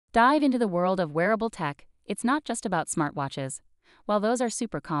Dive into the world of wearable tech. It's not just about smartwatches. While those are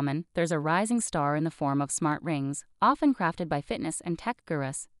super common, there's a rising star in the form of smart rings, often crafted by fitness and tech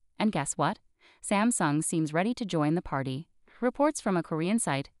gurus. And guess what? Samsung seems ready to join the party. Reports from a Korean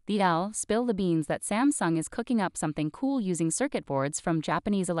site, the L, spill the beans that Samsung is cooking up something cool using circuit boards from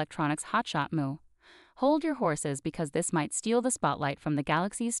Japanese electronics hotshot Mu. Hold your horses because this might steal the spotlight from the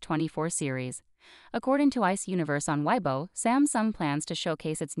Galaxy's 24 series. According to Ice Universe on Weibo, Samsung plans to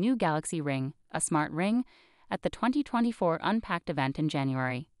showcase its new Galaxy Ring, a smart ring, at the 2024 Unpacked event in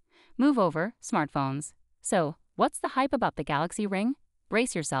January. Move over, smartphones. So, what's the hype about the Galaxy Ring?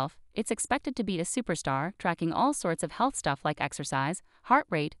 Brace yourself, it's expected to beat a superstar, tracking all sorts of health stuff like exercise, heart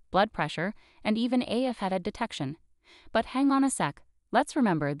rate, blood pressure, and even AF head detection. But hang on a sec, let's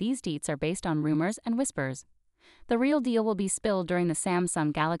remember these deets are based on rumors and whispers. The real deal will be spilled during the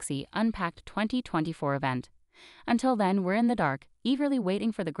Samsung Galaxy Unpacked 2024 event. Until then, we're in the dark, eagerly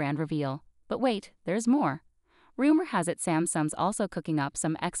waiting for the grand reveal. But wait, there's more. Rumor has it Samsung's also cooking up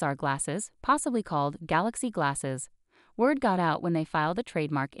some XR glasses, possibly called Galaxy Glasses. Word got out when they filed a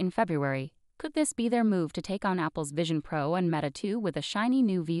trademark in February. Could this be their move to take on Apple's Vision Pro and Meta 2 with a shiny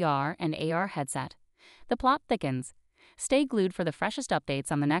new VR and AR headset? The plot thickens. Stay glued for the freshest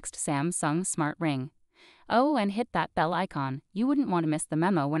updates on the next Samsung Smart Ring. Oh, and hit that bell icon. You wouldn't want to miss the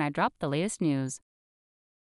memo when I drop the latest news.